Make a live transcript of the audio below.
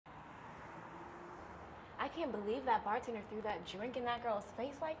can't believe that bartender threw that drink in that girl's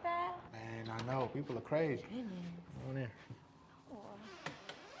face like that. Man, I know. People are crazy. Goodness. Come on in. Oh.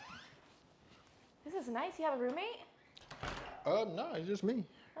 This is nice. You have a roommate? No, it's just me.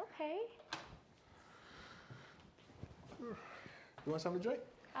 Okay. You want something to drink?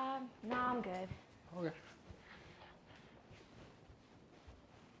 No, I'm good. Okay.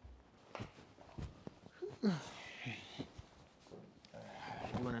 You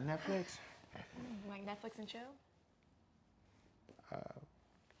want a Netflix? Like Netflix and chill?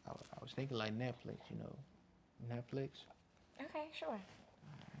 I was thinking like Netflix, you know. Netflix. Okay, sure.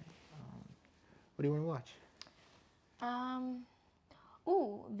 What do you want to watch?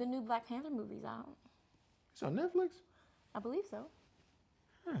 Ooh, the new Black Panther movie's out. It's on Netflix? I believe so.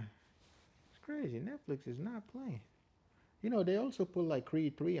 Huh. It's crazy. Netflix is not playing. You know, they also put like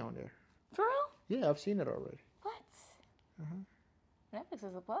Creed 3 on there. For real? Yeah, I've seen it already. What? Netflix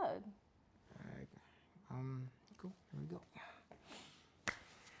is a plug. All right. Cool. Here we go.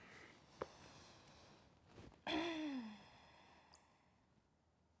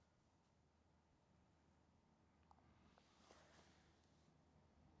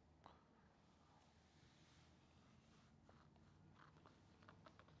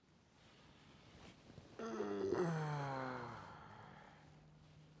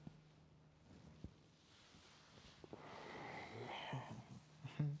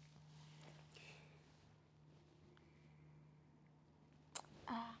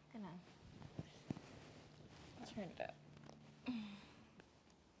 Gonna turn it up.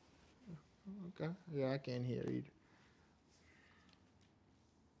 Okay. Yeah, I can't hear either.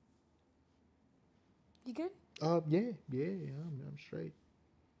 You good? Yeah, I'm straight.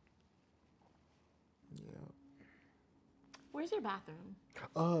 Yeah. Where's your bathroom?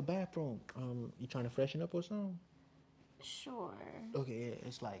 Bathroom. You trying to freshen up or something? Sure. Okay, yeah,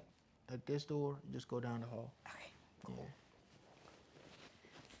 it's like at this door, you just go down the hall. Okay, cool. Yeah.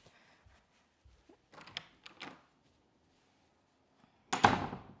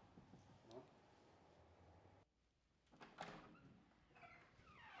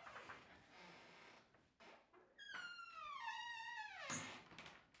 It's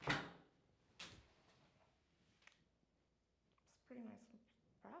a pretty nice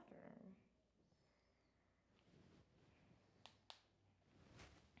bathroom.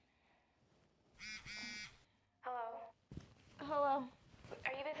 Hello?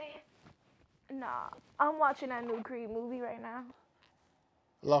 Are you busy? Nah, I'm watching that new Creed movie right now.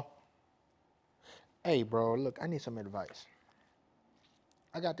 Hello? Hey, bro, look, I need some advice.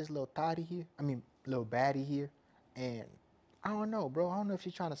 I got this little little baddie here, and I don't know, bro. I don't know if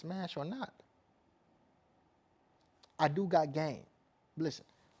she's trying to smash or not. I do got game. Listen,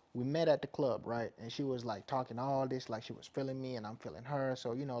 we met at the club, right? And she was like talking all this like she was feeling me and I'm feeling her.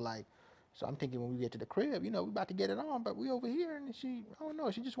 So, you know, like, so I'm thinking when we get to the crib, you know, we about to get it on, but we over here and I don't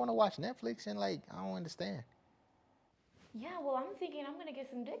know, she just want to watch Netflix and like, I don't understand. Yeah, well, I'm thinking I'm gonna get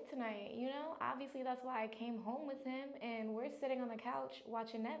some dick tonight, you know? Obviously, that's why I came home with him, and we're sitting on the couch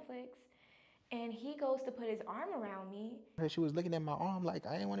watching Netflix, and he goes to put his arm around me. She was looking at my arm like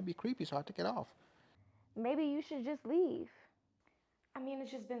I didn't want to be creepy, so I took it off. Maybe you should just leave. I mean,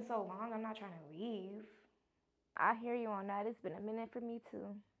 it's just been so long, I'm not trying to leave. I hear you on that. It's been a minute for me,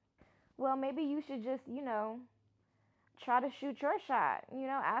 too. Well, maybe you should just, try to shoot your shot.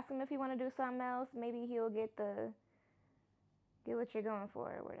 Ask him if he want to do something else. Maybe he'll get what you're going for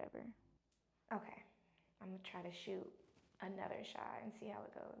or whatever. Okay. I'm going to try to shoot another shot and see how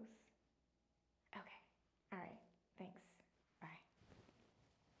it goes. Okay. All right. Thanks. Bye.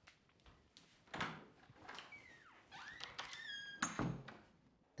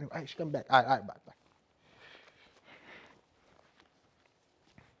 Anyway, hey, she come back. All right, bye.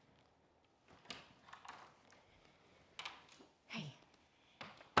 Hey.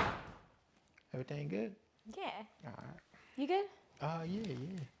 Everything good? Yeah. All right. You good?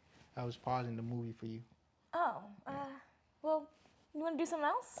 Yeah. I was pausing the movie for you. Oh, well, you want to do something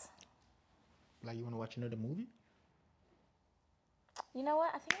else? Like, you want to watch another movie? You know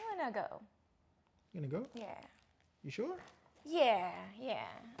what? I think I'm going to go. You gonna go? Yeah. You sure? Yeah.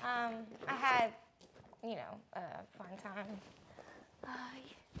 I had, a fun time.